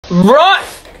Right.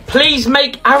 Please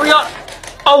make Ariana...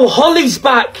 Oh, Holly's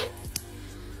back.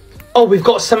 Oh, we've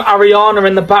got some Ariana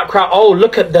in the background. Oh,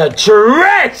 look at the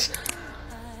dress.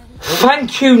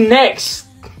 Thank you, next.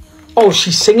 Oh,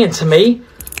 she's singing to me.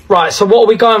 Right, so what are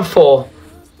we going for?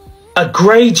 A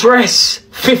grey dress.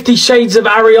 50 Shades of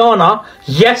Ariana.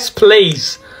 Yes,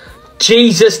 please.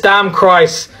 Jesus damn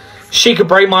Christ. She could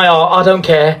break my heart. I don't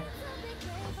care.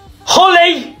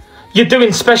 Holly, you're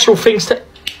doing special things to...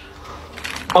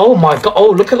 Oh, my God. Oh,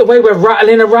 look at the way we're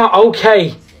rattling around.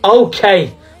 Okay.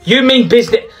 Okay. You mean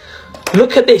business.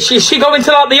 Look at this. Is she going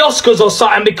to like the Oscars or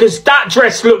something? Because that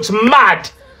dress looks mad.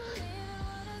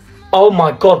 Oh,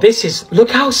 my God. This is...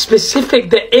 Look how specific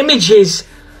the image is.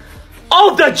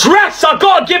 Oh, the dress. I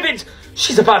got to give it...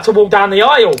 She's about to walk down the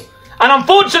aisle. And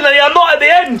unfortunately, I'm not at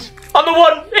the end. I'm the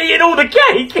one eating all the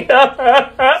cake.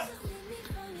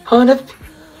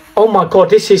 Oh, my God.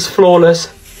 This is flawless.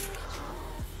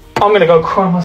 I'm going to go cry myself.